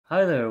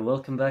Hi there,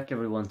 welcome back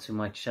everyone to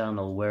my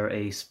channel where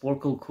a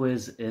SPORCLE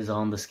quiz is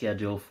on the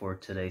schedule for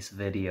today's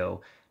video.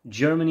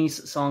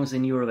 Germany's songs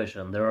in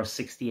Eurovision, there are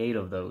 68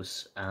 of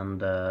those, and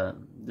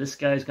this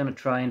guy is gonna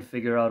try and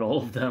figure out all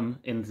of them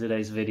in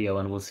today's video,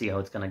 and we'll see how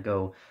it's gonna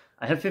go.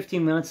 I have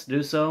 15 minutes to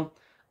do so.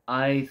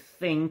 I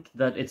think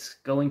that it's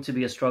going to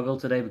be a struggle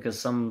today because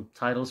some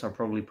titles are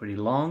probably pretty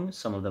long,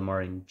 some of them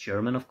are in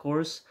German of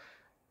course,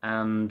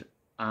 and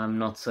I'm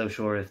not so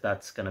sure if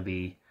that's gonna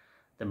be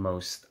the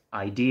most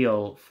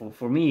ideal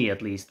for me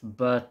at least,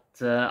 but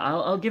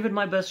I'll give it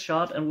my best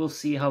shot and we'll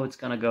see how it's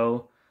gonna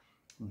go,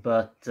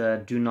 but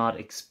do not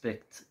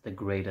expect the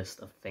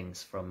greatest of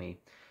things from me.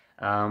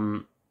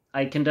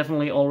 I can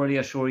definitely already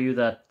assure you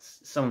that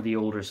some of the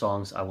older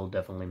songs I will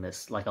definitely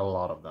miss, like a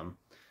lot of them,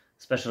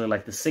 especially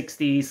like the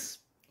 60s,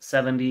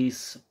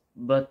 70s,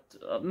 but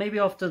maybe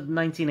after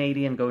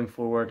 1980 and going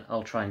forward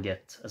I'll try and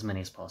get as many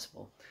as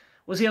possible.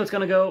 We'll see how it's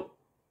gonna go.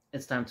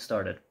 It's time to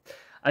start it.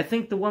 I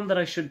think the one that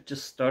I should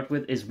just start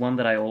with is one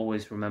that I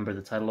always remember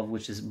the title of,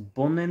 which is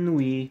Bonne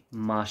Nuit,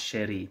 ma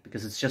chérie,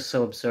 because it's just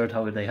so absurd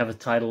how they have a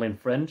title in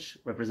French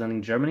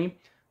representing Germany.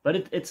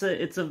 But it's a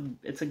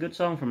good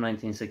song from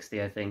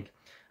 1960, I think.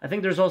 I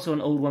think there's also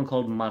an old one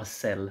called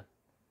Marcel,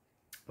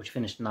 which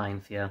finished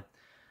 9th, yeah.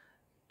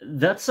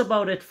 That's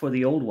about it for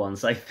the old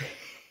ones, I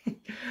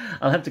think.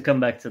 I'll have to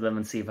come back to them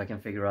and see if I can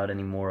figure out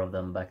any more of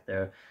them back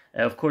there.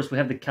 Of course, we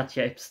have the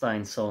Katja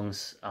Epstein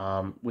songs,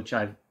 which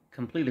I've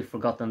completely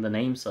forgotten the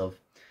names of,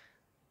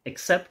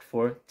 except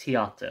for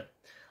Theater.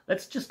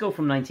 Let's just go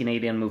from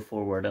 1980 and move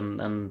forward,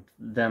 and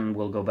then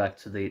we'll go back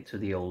to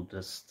the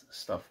oldest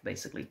stuff,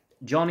 basically.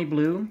 Johnny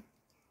Blue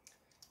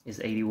is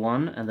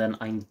 81, and then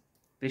Ein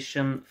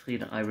bisschen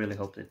Frieden. I really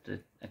hope it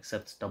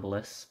accepts double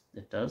S.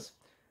 It does.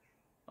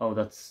 Oh,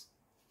 that's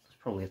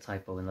probably a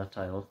typo in that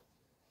title.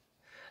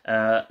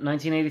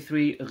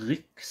 1983,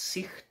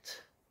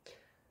 Rücksicht.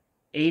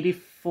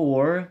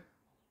 84.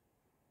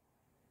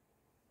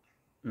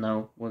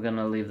 No, we're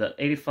gonna leave that.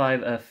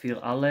 85, Für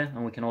alle,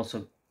 and we can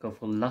also go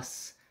for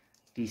Lass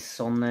die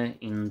Sonne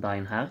in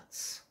dein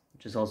Herz,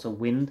 which is also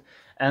Wind.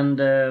 And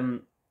the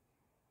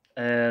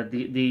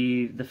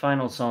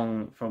final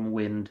song from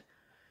Wind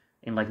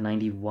in like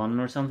 91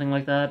 or something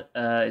like that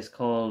is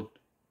called.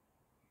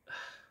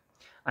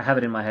 I have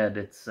it in my head.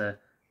 It's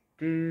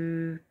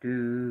do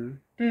do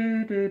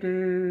do do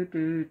do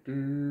do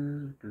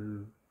do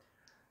do,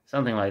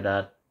 something like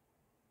that.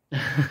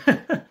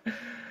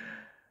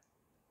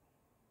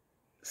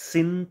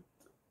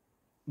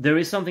 There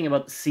is something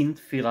about Sint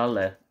für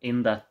alle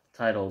in that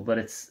title, but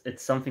it's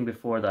something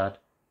before that.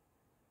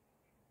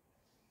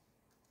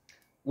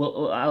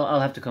 Well, I'll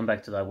have to come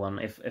back to that one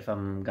if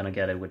I'm gonna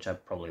get it, which I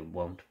probably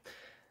won't.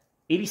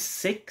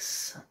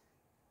 86.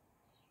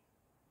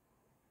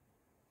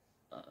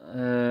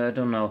 I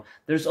don't know.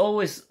 There's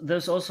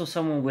also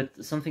someone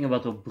with something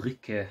about a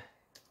Brücke.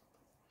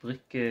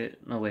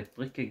 No wait,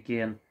 Brücke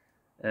gehen.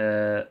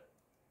 Wer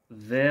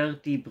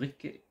die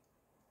Brücke.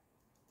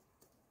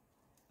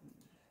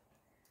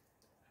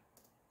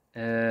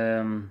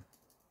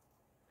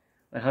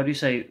 How do you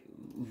say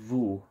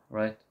wo,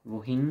 right?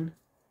 Wohin?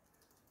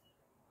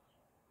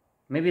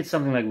 Maybe it's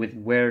something like with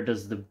where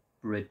does the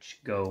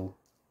bridge go?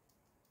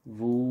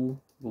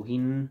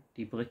 Wohin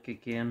die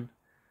Brücke gehen?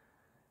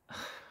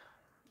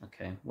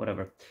 Okay,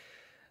 whatever.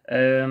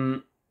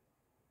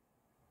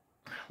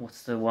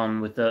 What's the one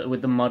with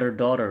the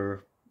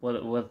mother-daughter?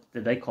 What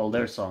did they call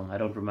their song? I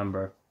don't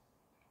remember.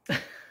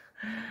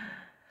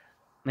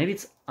 Maybe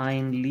it's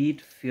Ein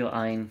Lied für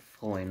ein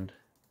Freund.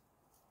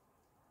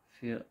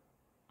 Für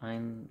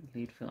ein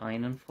Lied für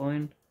einen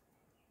Freund.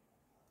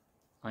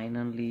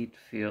 Einen Lied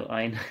für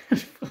einen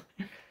Freund.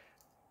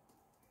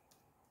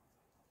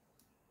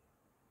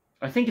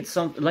 I think it's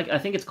I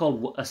think it's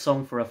called A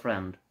Song for a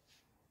Friend.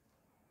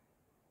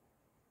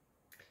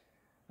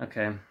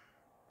 Okay,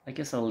 I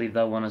guess I'll leave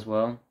that one as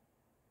well.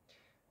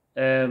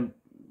 Oh,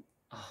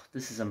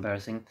 this is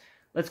embarrassing.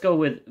 Let's go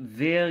with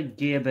Wir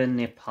geben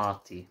ne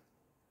Party.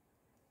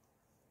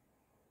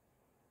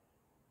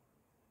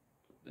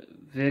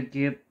 Wir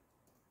geben...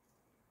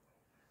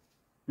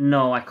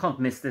 No, I can't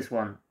miss this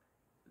one.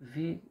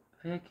 Wir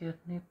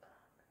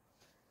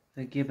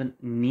geben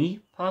nie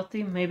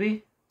Party,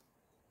 maybe?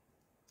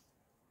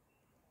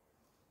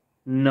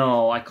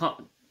 No, I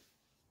can't...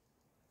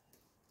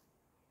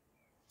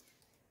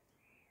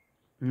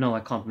 No, I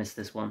can't miss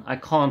this one. I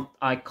can't...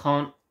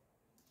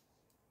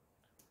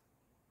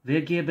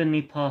 Wir geben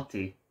nie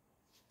Party.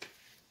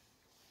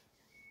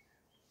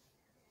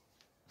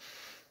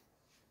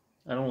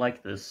 I don't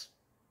like this.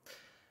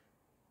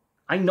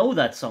 I know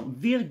that song.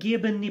 Wir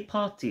geben nie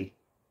Party.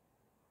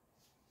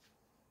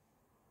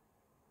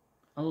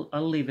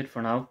 I'll leave it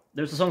for now.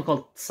 There's a song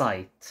called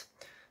Zeit.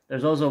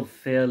 There's also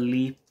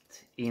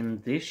Verliebt in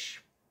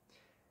dich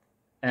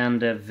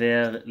and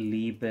Wer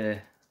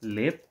Liebe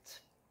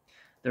lebt.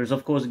 There's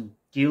of course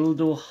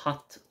Gildo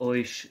hat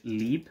euch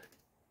lieb.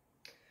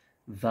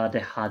 Wade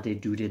hade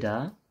du de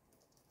da.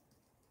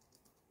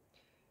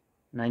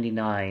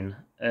 99,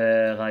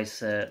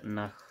 Reise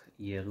nach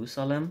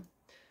Jerusalem.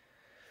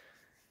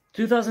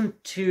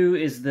 2002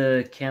 is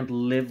the Can't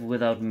Live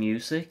Without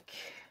Music.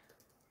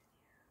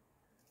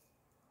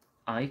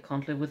 I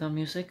Can't Live Without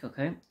Music,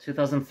 okay.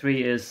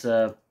 2003 is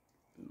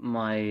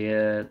my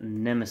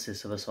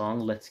nemesis of a song,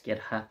 Let's Get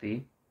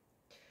Happy.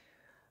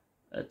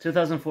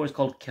 2004 is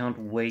called Can't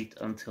Wait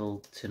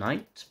Until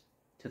Tonight.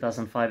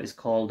 2005 is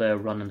called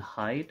Run and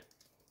Hide.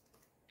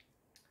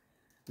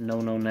 No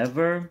No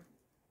Never.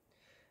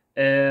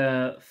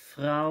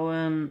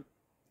 Frauen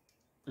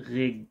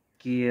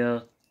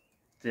regiert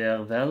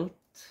der Welt.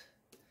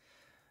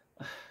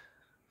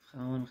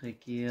 Frauen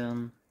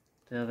regieren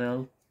der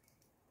Welt.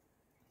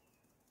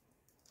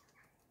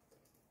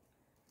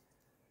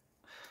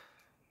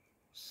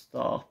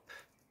 Stop.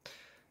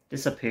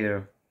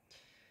 Disappear.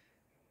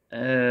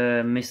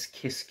 Miss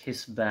Kiss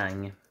Kiss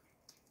Bang.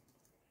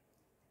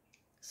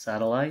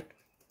 Satellite.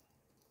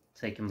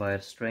 Taken by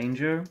a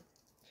Stranger.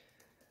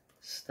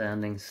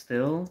 Standing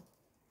Still.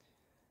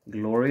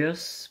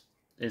 Glorious.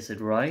 Is It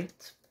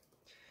Right?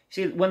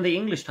 See, when the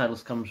English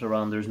titles comes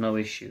around, there's no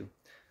issue.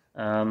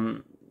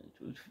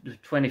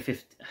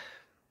 2015.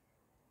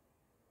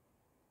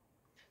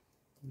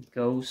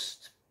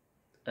 Ghost.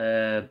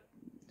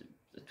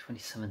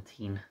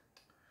 2017.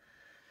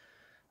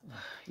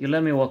 You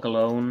Let Me Walk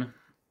Alone.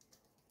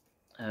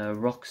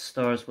 Rock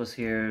Stars was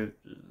here.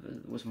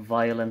 Was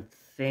Violent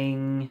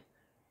Thing.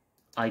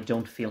 I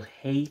Don't Feel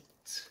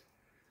Hate.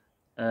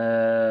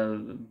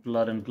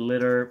 Blood and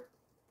Glitter.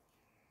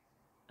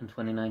 And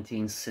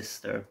 2019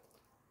 Sister.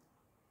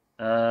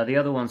 The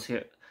other ones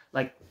here,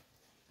 like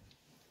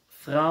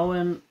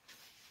Frauen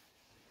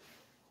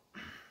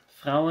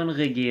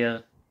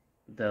regiert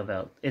der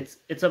Welt.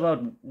 It's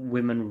about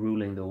women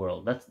ruling the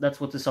world. That's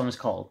what the song is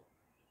called.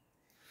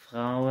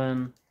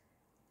 Frauen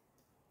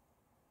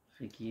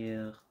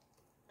regiert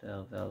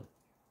der Welt.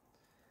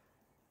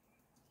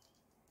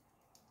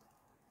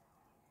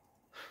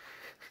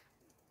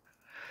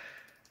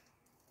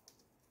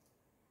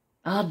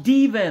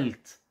 Die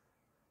Welt.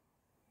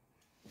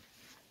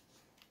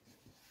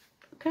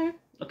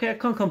 Okay, I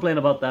can't complain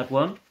about that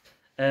one.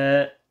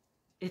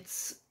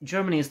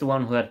 Germany is the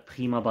one who had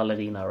Prima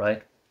Ballerina,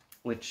 right?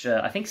 Which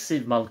I think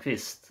Siw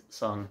Malmkvist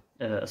sung,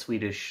 a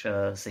Swedish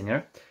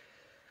singer.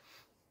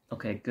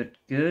 Okay, good.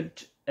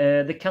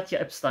 The Katja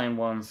Epstein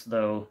ones,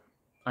 though,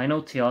 I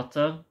know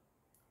Theater.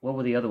 What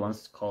were the other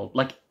ones called?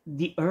 Like,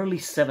 the early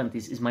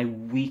 70s is my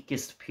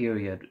weakest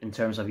period in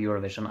terms of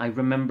Eurovision. I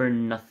remember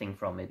nothing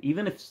from it.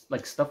 Even if,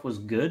 like, stuff was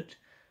good,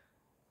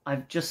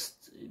 I've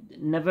just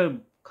never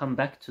come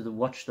back to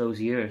watch those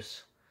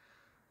years.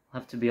 I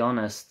have to be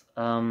honest.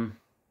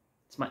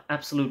 It's my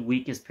absolute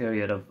weakest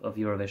period of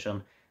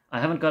Eurovision. I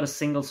haven't got a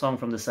single song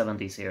from the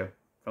 70s here,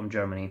 from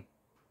Germany.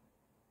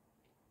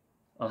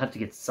 I'll have to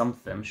get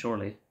something,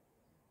 surely.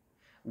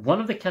 One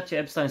of the Katja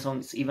Epstein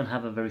songs even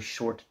have a very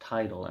short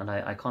title, and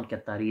I can't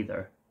get that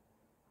either.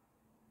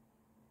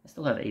 I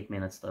still have 8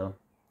 minutes, though.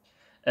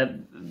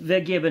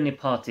 Wir geben eine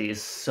Party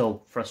is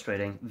so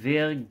frustrating.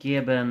 Wir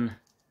geben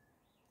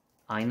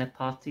eine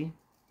Party?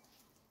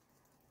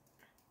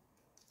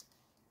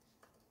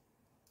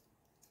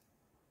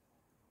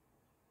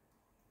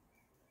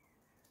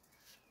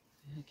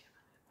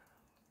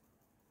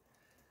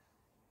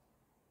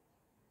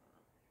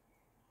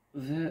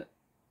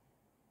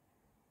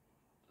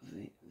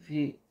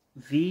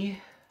 Wir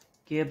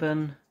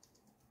geben...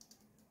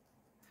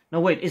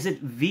 No, wait, is it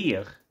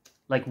wir?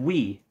 Like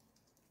we?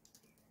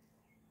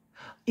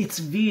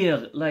 It's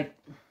wir, like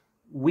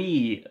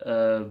we.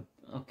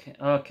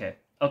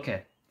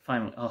 Okay,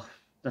 finally. Oh,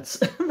 that's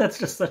that's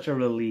just such a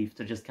relief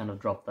to just kind of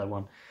drop that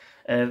one.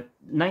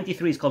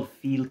 93 is called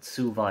Viel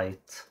zu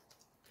weit.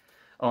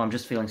 Oh, I'm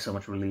just feeling so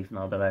much relief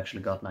now that I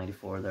actually got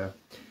 94 there.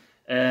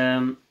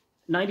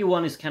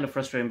 91 is kind of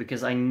frustrating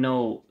because I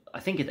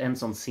think it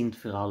ends on Sind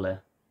für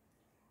alle.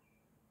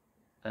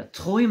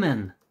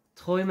 Träumen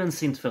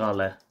sind für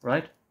alle,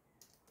 right?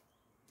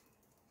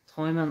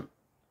 Träumen.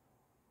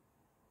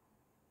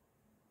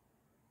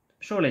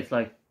 Surely it's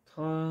like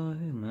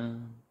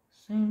Träumen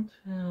sind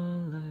für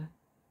alle.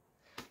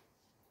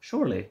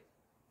 Surely.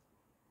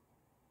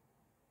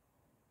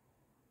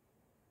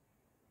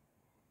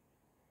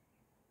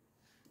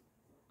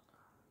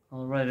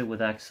 I'll write it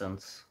with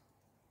accents.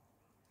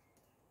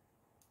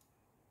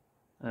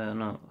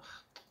 No.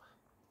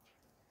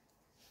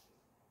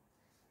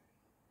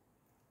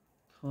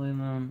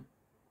 Träumen.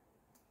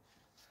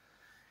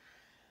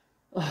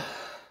 Oh.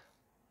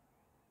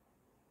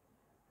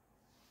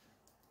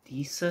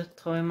 Diese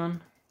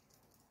Träumen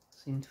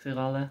sind für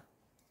alle.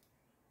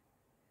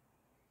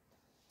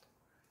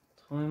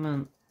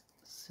 Träumen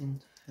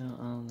sind für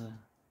alle.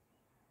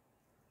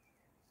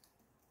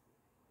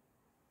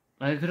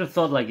 I could have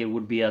thought like it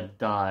would be a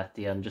da at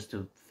the end just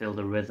to fill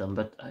the rhythm,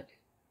 but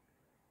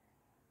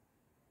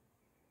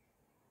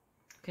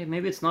okay,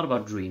 maybe it's not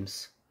about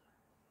dreams.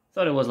 I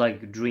thought it was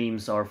like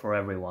dreams are for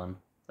everyone.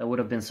 That would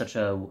have been such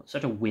a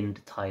wind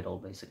title,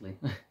 basically.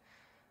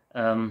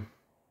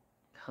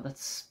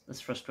 That's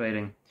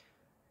frustrating.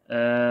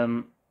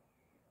 Maybe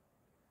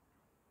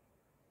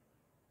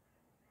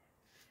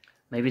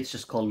it's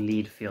just called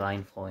Lied für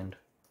ein Freund.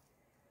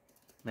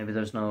 Maybe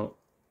there's no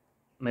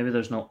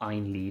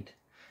ein Lied.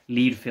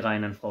 Lied für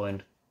einen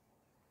Freund.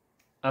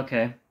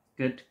 Okay,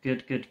 good.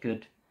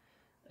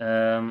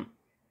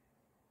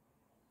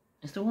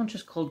 Is there one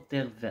just called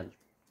Der Welt?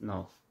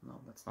 No,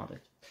 that's not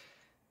it.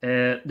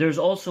 There's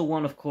also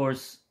one, of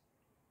course.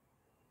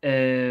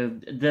 They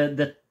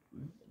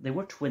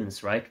were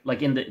twins, right?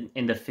 Like in the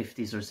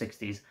 50s or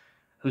 60s,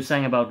 who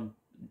sang about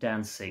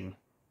dancing.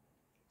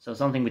 So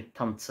something with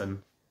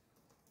tanzen.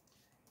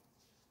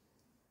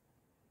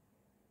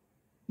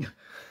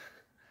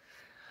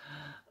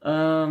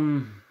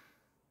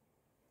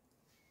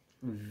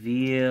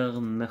 Wir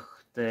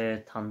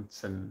möchte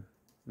tanzen.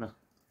 No.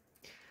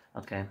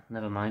 Okay,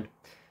 never mind.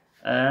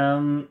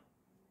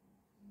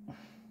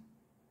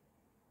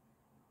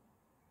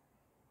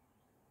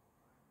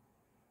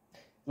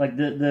 Like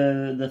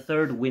the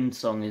third Wind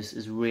song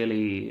is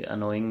really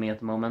annoying me at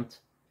the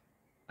moment.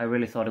 I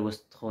really thought it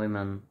was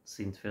Träumen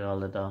sind wir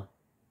alle da.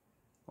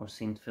 Or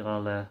sind wir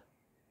alle...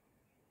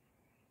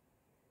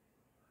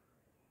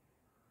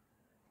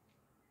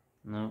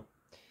 No.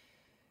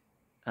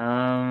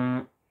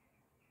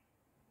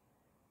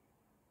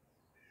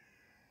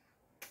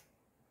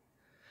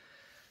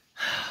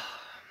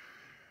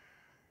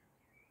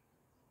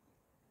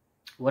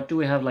 What do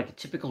we have, like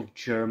typical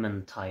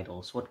German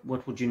titles? What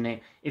would you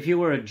name... If you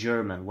were a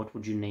German, what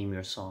would you name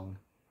your song?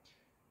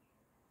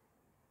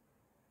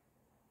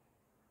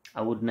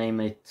 I would name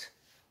it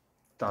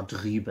Da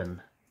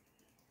drüben.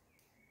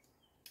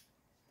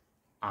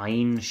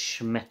 Ein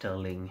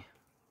Schmetterling.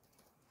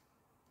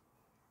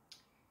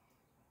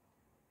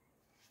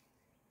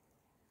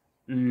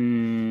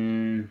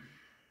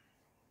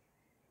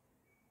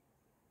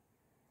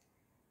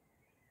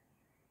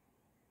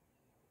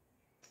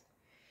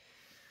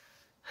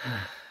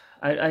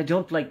 I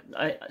don't like...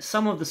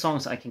 some of the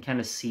songs I can kind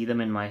of see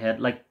them in my head.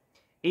 Like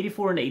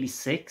 84 and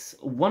 86.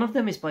 One of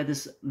them is by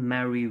this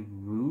Mary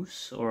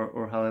Roos,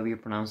 or however you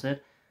pronounce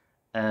it.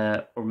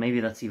 Or maybe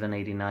that's even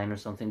 89 or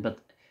something. But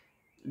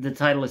the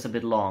title is a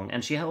bit long.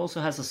 And she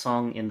also has a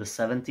song in the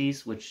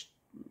 70s, which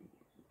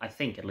I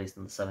think, at least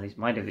in the 70s,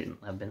 might have been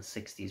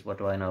 60s, what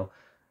do I know.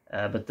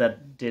 But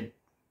that did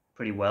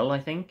pretty well, I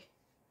think.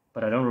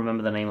 But I don't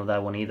remember the name of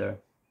that one either.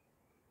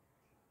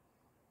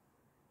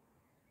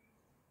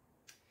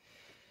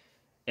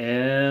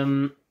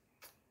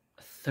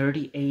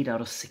 38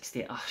 out of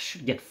 60. I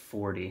should get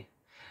 40.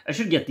 I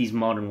should get these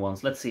modern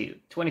ones. Let's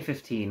see.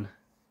 2015.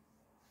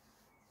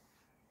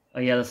 Oh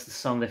yeah, that's the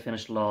song they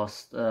finished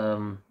last.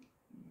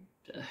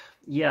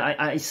 Yeah,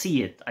 I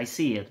see it. I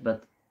see it,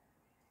 but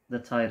the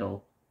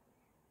title.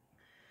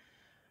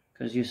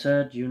 Because you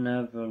said you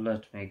never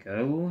let me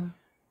go.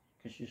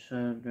 Because you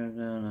said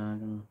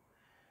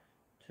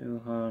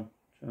too hard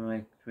to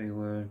make 3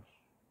 words.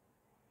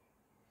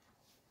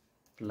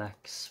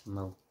 Black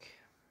Smoke.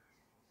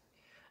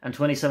 And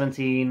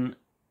 2017,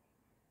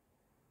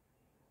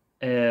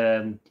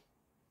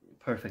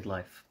 Perfect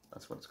Life.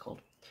 That's what it's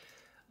called.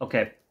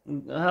 Okay,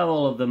 I have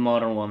all of the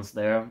modern ones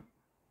there.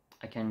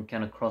 I can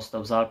kind of cross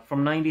those out.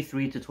 From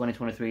 93 to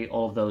 2023,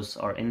 all of those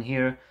are in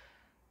here.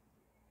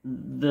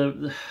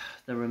 The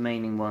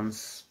remaining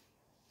ones,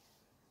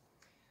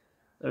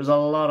 there's a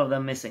lot of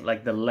them missing.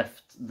 Like the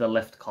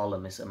left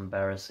column is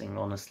embarrassing,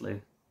 honestly.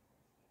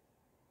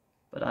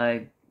 But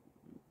I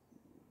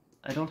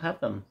don't have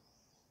them.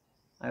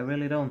 I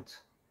really don't.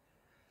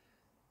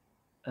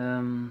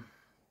 Are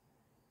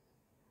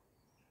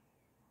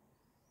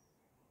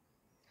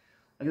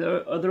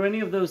there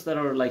any of those that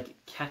are like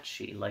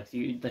catchy, like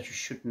that you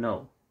should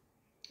know?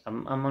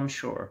 I'm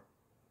unsure.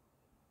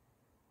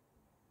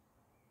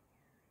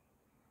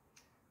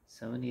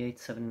 78,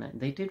 79.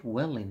 They did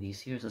well in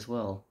these years as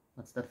well.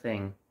 That's the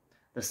thing.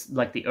 This,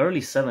 like the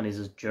early 70s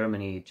is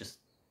Germany just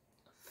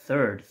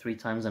third 3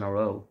 times in a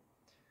row.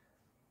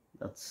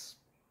 That's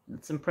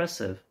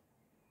impressive.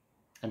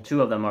 And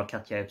 2 of them are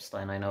Katja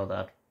Epstein, I know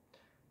that.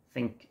 I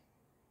think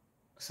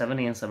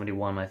 70 and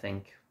 71, I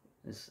think,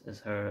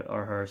 is her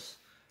or hers.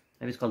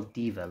 Maybe it's called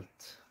Die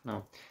Welt.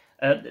 No.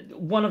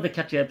 One of the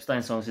Katja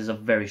Epstein songs is a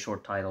very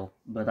short title,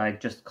 but I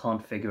just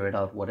can't figure it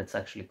out what it's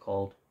actually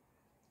called.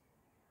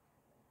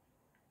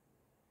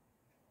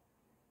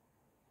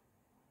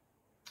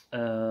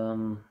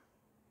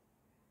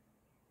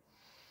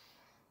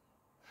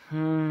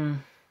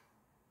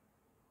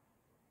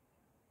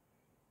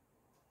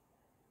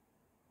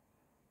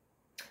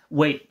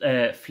 Wait,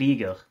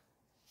 Flieger.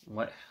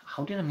 What?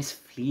 How did I miss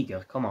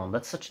Flieger? Come on,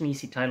 that's such an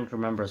easy title to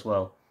remember as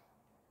well.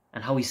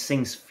 And how he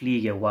sings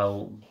Flieger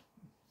while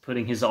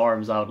putting his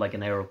arms out like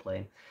an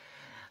aeroplane.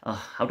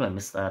 How do I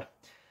miss that?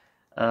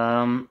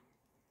 The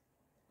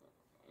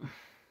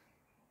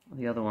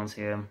other ones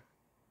here.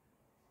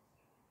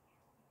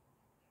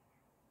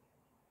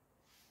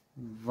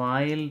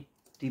 Weil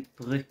die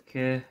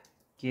Brücke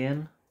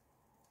gehen.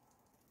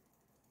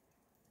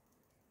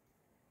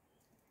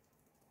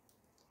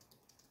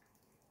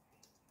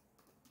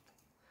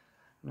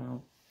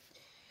 No.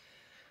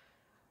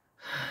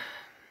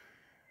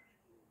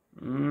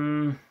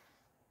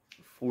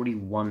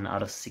 41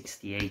 out of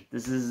 68.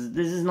 This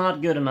is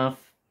not good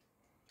enough.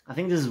 I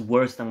think this is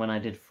worse than when I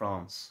did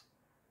France,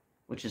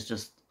 which is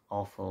just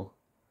awful.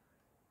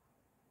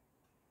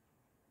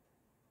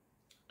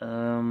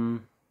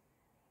 German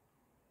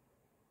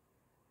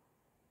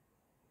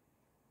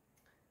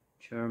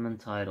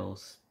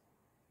titles.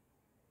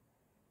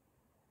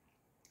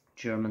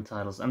 German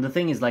titles. And the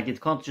thing is, like, it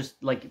can't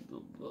just, like,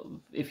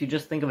 if you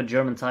just think of a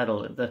German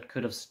title, that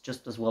could have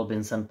just as well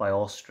been sent by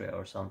Austria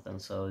or something.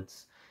 So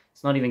it's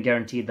not even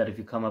guaranteed that if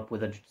you come up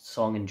with a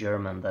song in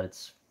German that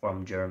it's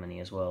from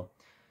Germany as well.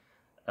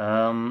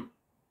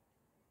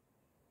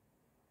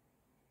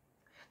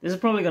 This is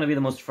probably going to be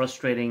the most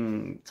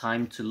frustrating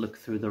time to look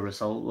through the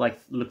result, like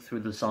look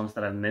through the songs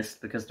that I've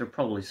missed, because they're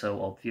probably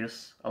so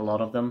obvious, a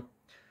lot of them.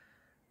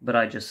 But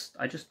I just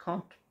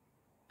can't.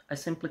 I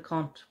simply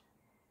can't.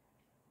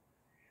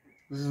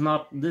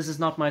 This is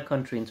not my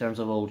country in terms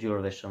of old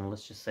Eurovision,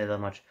 let's just say that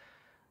much.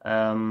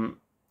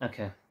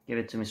 Okay, give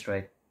it to me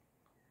straight.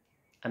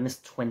 I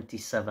missed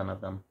 27 of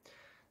them.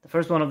 The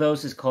first one of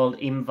those is called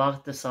Im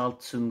Wartesaal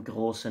zum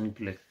großen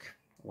Glück.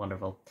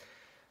 Wonderful.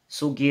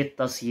 So geht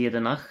das jede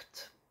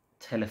Nacht.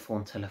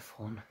 Telefon,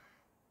 Telefon.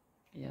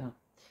 Yeah.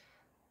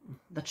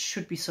 That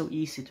should be so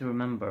easy to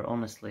remember,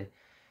 honestly.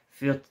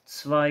 Für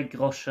 2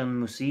 Groschen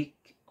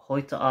Musik.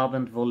 Heute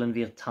Abend wollen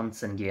wir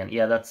tanzen gehen.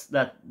 Yeah, that's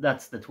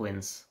the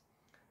twins.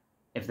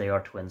 If they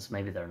are twins,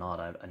 maybe they're not,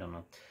 I don't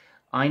know.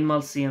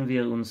 Einmal sehen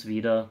wir uns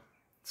wieder.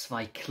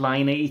 2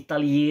 kleine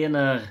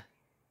Italiener.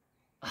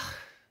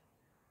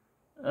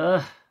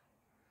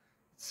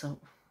 So.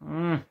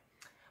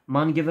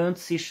 Man gewöhnt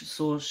sich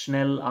so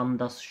schnell an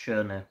das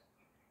Schöne.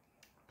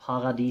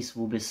 Paradies,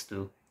 wo bist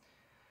du?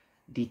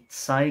 Die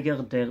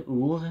Zeiger der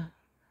Uhr.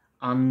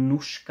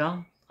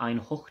 Anushka.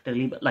 Ein Hoch der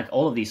Liebe. Like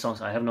all of these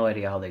songs, I have no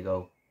idea how they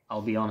go.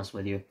 I'll be honest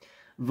with you.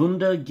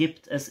 Wunder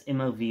gibt es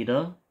immer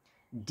wieder.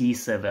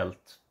 Diese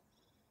Welt.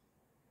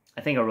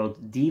 I think I wrote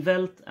die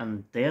Welt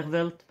and der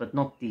Welt, but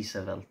not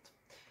diese Welt.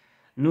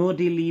 Nur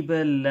die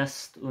Liebe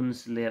lässt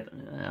uns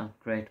leben. Yeah,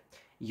 great.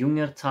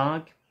 Junger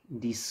Tag,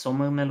 die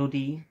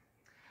Sommermelodie.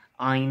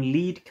 Ein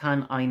Lied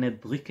kann eine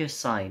Brücke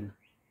sein.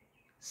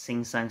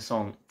 Sing Sang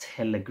Song,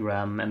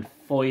 Telegram and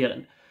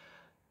Feuer.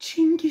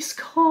 Genghis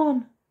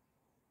Khan.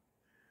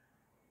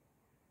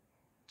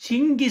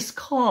 Genghis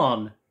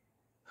Khan.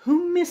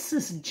 Who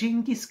misses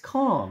Genghis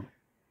Khan?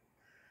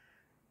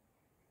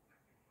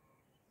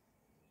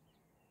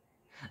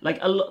 Like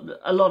a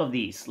lot of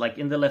these, like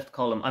in the left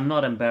column, I'm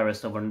not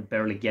embarrassed over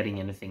barely getting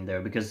anything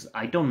there because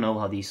I don't know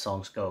how these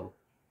songs go.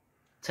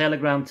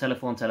 Telegram,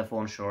 Telefon,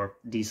 Telefon, sure.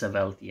 Diese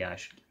Welt, yeah, I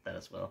should get that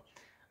as well.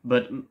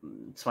 But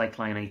 2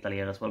 kleine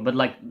Italiener as well. But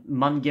like,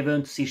 man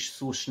gewöhnt sich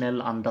so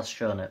schnell an das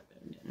Schöne.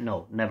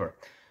 No, never.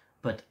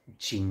 But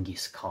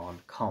Genghis Khan,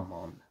 come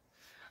on.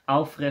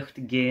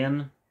 Aufrecht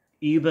gehen,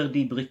 über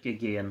die Brücke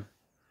gehen.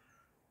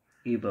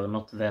 Über,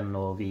 not wenn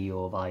or wie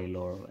or weil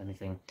or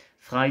anything.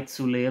 Frei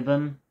zu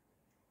leben.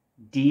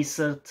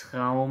 Dieser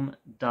Traum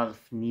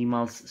darf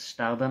niemals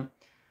sterben.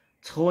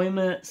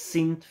 Träume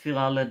sind für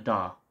alle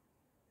da.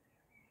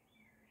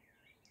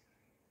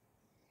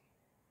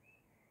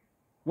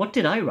 What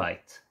did I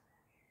write?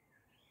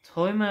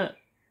 Träume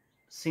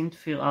sind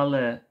für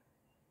alle.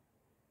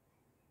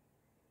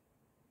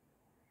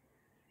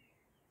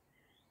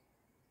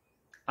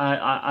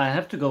 I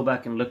have to go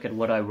back and look at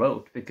what I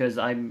wrote because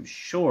I'm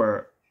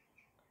sure.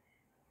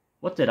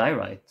 What did I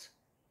write?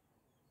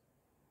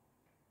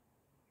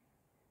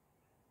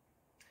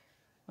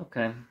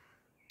 Okay,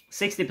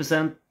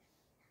 60%.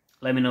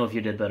 Let me know if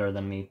you did better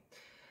than me.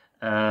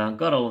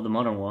 Got all of the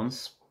modern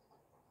ones.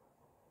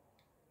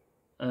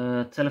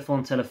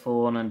 Telefon,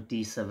 Telefon and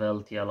Diese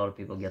Welt. Yeah, a lot of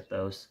people get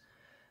those.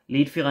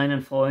 Lied für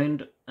einen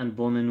Freund and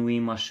Bonne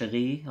Nuit, ma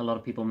chérie. A lot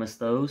of people miss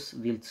those.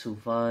 Will zu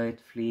weit,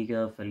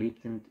 Flieger,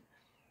 verliebt in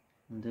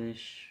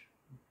dich.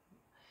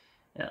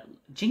 Yeah,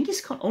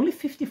 Genghis Khan. Only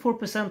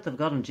 54% have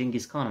gotten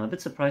Genghis Khan. I'm a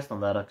bit surprised on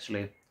that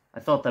actually.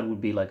 I thought that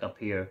would be like up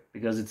here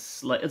because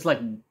it's like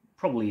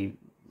probably,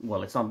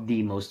 well, it's not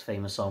the most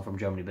famous song from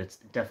Germany, but it's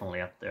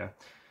definitely up there.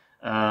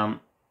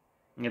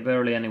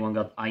 Barely anyone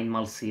got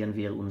Einmal sehen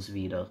wir uns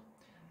wieder.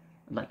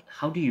 Like,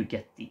 how do you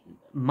get the...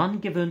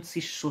 Man gewöhnt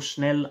sich so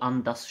schnell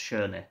an das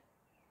Schöne.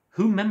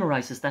 Who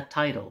memorizes that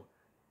title?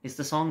 Is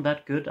the song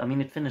that good? I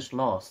mean, it finished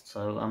last,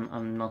 so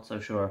I'm not so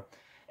sure.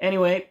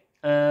 Anyway,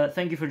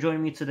 thank you for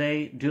joining me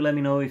today. Do let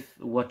me know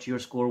what your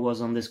score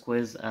was on this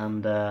quiz,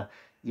 and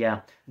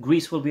yeah,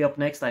 Greece will be up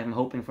next. I'm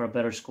hoping for a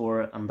better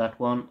score on that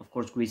one. Of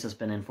course, Greece has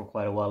been in for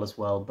quite a while as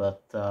well,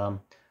 but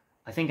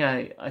I think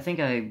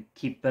I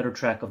keep better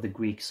track of the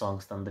Greek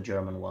songs than the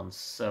German ones.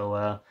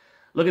 So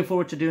looking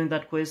forward to doing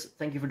that quiz.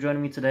 Thank you for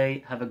joining me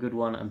today. Have a good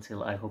one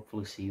until I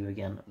hopefully see you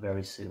again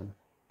very soon.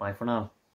 Bye for now.